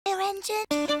engine.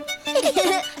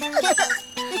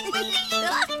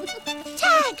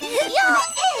 Tag, you're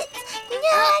it!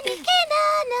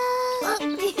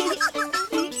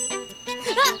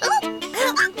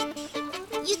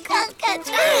 You can't catch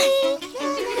me!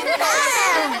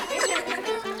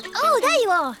 Oh, there you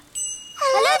are.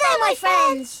 Hello there, my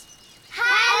friends.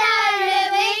 Hello,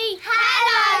 Louie.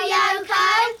 Hello, Yoko.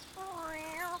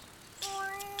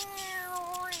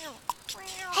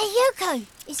 Hey, Yoko,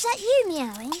 is that you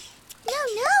meowing?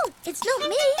 No, it's not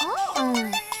me.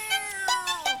 Oh.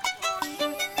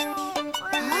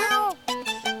 Huh?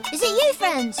 Is it you,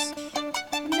 friends?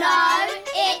 No,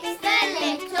 it's the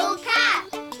little cat.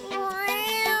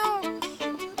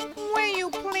 Will you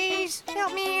please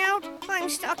help me out? I'm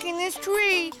stuck in this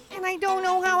tree, and I don't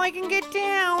know how I can get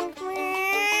down.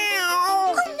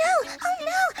 Oh no!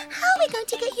 How are we going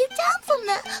to get you down from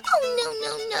there? Oh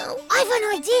no! I've an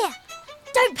idea.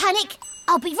 Don't panic.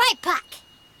 I'll be right back.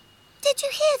 Did you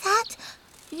hear that?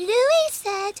 Louie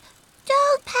said,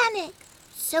 don't panic.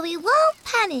 So we won't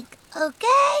panic,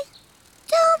 okay?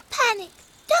 Don't panic.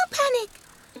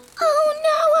 Oh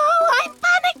no, I'm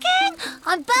panicking.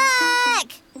 I'm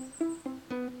back.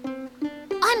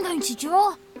 I'm going to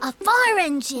draw a fire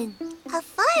engine. A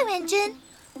fire engine?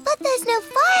 But there's no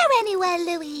fire anywhere,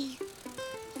 Louie.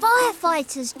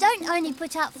 Firefighters don't only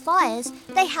put out fires,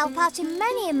 they help out in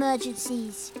many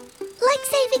emergencies. Like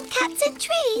saving cats and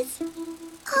trees.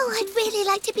 Oh, I'd really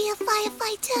like to be a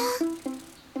firefighter.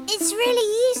 It's really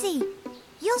easy.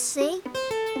 You'll see.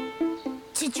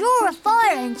 To draw a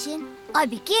fire engine, I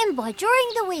begin by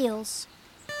drawing the wheels.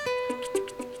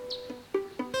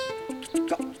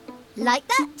 Like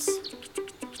that.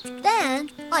 Then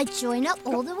I join up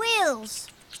all the wheels.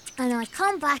 And I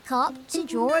come back up to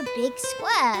draw a big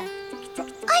square.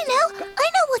 I know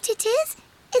what it is.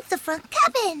 It's the front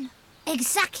cabin.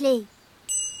 Exactly.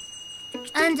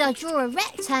 And I draw a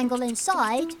rectangle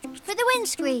inside for the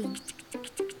windscreen.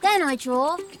 Then I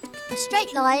draw a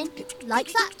straight line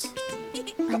like that.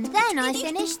 And then I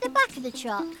finish the back of the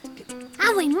truck.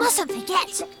 And we mustn't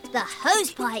forget the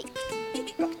hose pipe.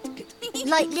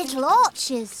 Like little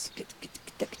arches.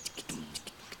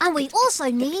 And we also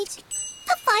need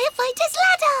the firefighter's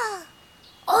ladder.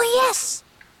 Oh, yes.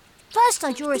 First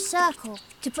I draw a circle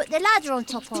to put the ladder on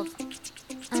top of.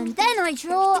 And then I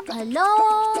draw a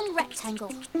long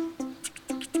rectangle.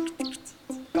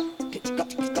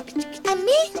 And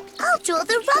me, I'll draw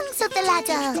the rungs of the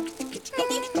ladder.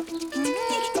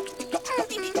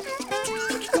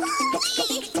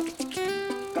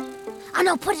 And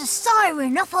I'll put a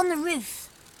siren up on the roof.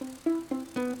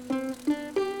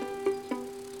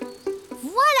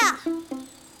 Voila!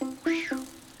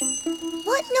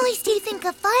 What noise do you think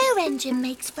a fire engine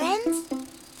makes, friends?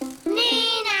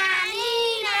 Nina,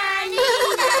 Nina, Nina.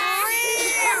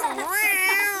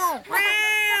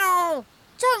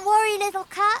 Don't worry, little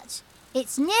cat.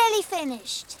 It's nearly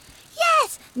finished.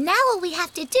 Yes, now all we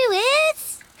have to do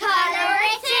is... Colour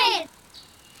it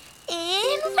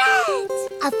in red.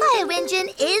 A fire engine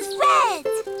is red.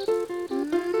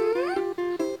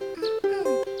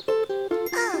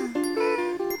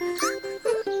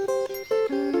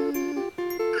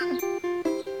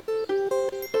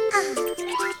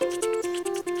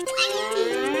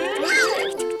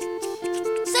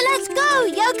 So let's go,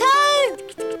 Yoko!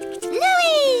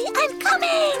 Louie, I'm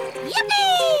coming! Yippee!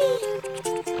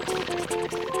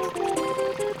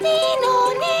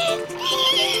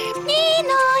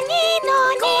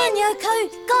 Go on, Yoko,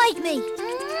 guide me.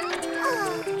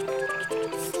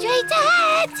 Straight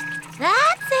ahead.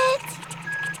 That's it.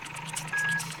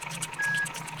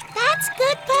 That's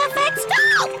good, perfect.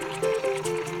 Stop!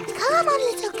 Come on,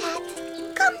 little cat.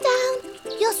 Come down.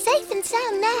 You're safe and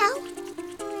sound now.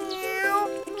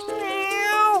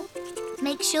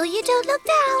 Make sure you don't look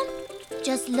down.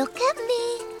 Just look at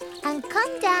me and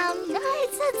come down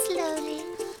nice and slowly.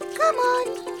 Come on,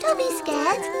 don't be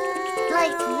scared.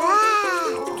 Like that.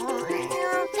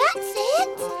 That's it.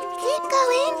 Keep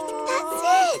going. That's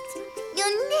it.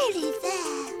 You're nearly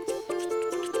there.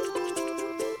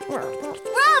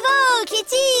 Bravo,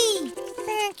 Kitty!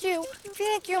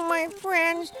 Thank you, my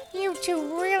friends. You two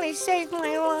really saved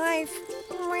my life.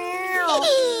 Meow.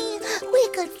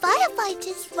 We're good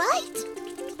firefighters, right?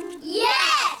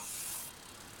 Yes!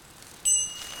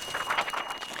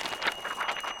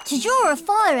 To draw a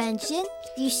fire engine,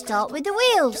 you start with the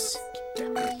wheels.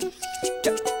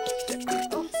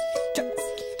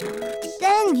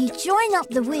 Then you join up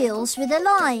the wheels with a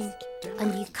line.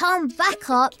 And you come back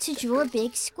up to draw a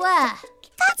big square.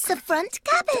 That's the front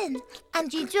cabin.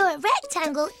 And you draw a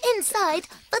rectangle inside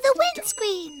for the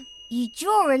windscreen. You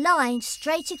draw a line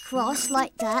straight across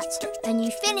like that, and you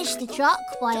finish the truck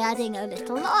by adding a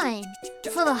little line.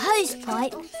 For the hose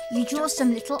pipe, you draw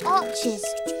some little arches.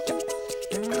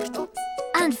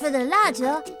 And for the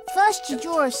ladder, first you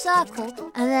draw a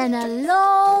circle and then a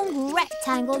long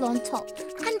rectangle on top.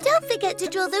 And don't forget to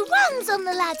draw the rungs on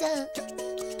the ladder.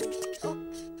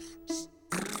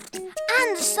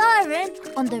 And the siren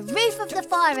on the roof of the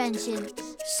fire engine,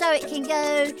 so it can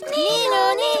go Nino,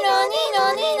 Nino, Nino,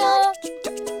 Nino.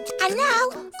 And now,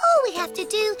 all we have to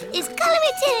do is colour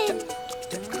it in.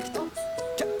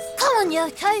 Come on,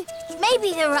 Yoko.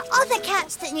 Maybe there are other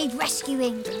cats that need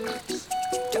rescuing.